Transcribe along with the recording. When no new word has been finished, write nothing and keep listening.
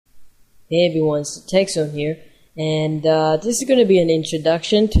Hey everyone, it's the Tech Zone here, and this is going to be an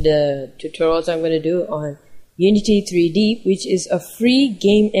introduction to the tutorials I'm going to do on Unity 3D, which is a free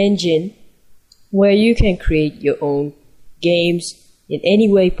game engine where you can create your own games in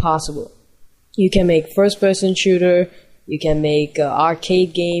any way possible. You can make first-person shooter, you can make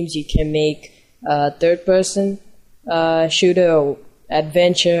arcade games, you can make third-person shooter or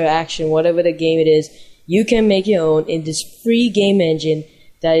adventure, action, whatever the game it is. You can make your own in this free game engine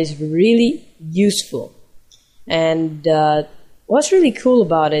that is really useful. And what's really cool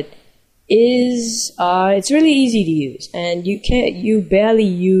about it is it's really easy to use, and you barely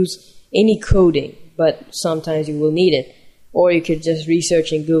use any coding, but sometimes you will need it, or you could just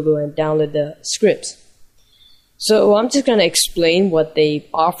research in Google and download the scripts. So I'm just going to explain what they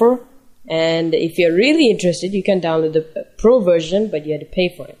offer, and if you're really interested, you can download the pro version, but you have to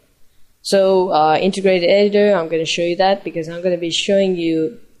pay for it. So integrated editor, I'm going to show you that because I'm going to be showing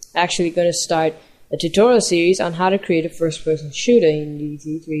you, actually going to start a tutorial series on how to create a first-person shooter in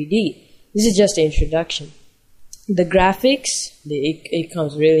Unity 3D. This is just the introduction. The graphics, it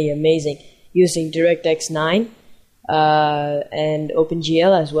comes really amazing using DirectX 9 and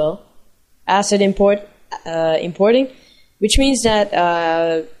OpenGL as well. Asset importing, which means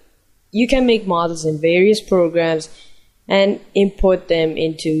that you can make models in various programs and import them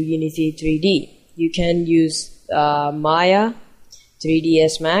into Unity 3D. You can use Maya,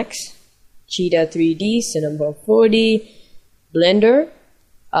 3ds Max, Cheetah 3D, Cinema 4D, Blender,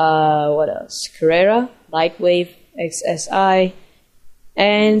 what else? Carrera, Lightwave, XSI,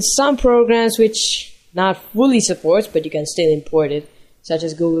 and some programs which not fully supports, but you can still import it, such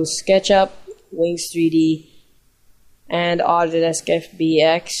as Google SketchUp, Wings 3D, and Autodesk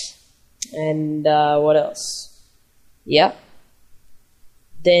FBX, and what else? Yeah.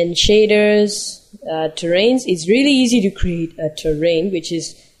 Then shaders, terrains. It's really easy to create a terrain, which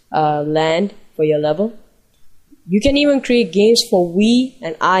is land for your level. You can even create games for Wii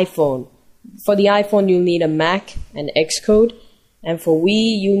and iPhone. For the iPhone, you'll need a Mac and Xcode. And for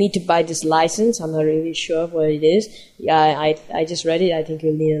Wii, you need to buy this license. I'm not really sure what it is. Yeah, I just read it. I think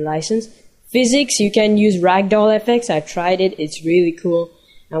you'll need a license. Physics, you can use Ragdoll Effects. I've tried it. It's really cool.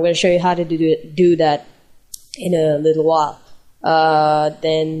 I'm going to show you how to do that in a little while.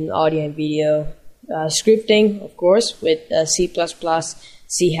 Then audio and video. Scripting, of course, with C++,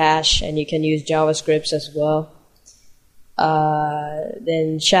 C#, and you can use JavaScript as well.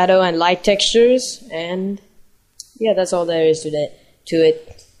 Then shadow and light textures, and yeah, that's all there is to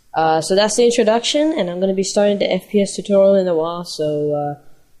it. So that's the introduction, and I'm going to be starting the FPS tutorial in a while. So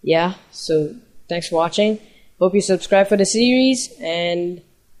yeah, so thanks for watching. Hope you subscribe for the series, and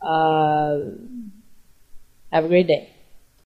have a great day.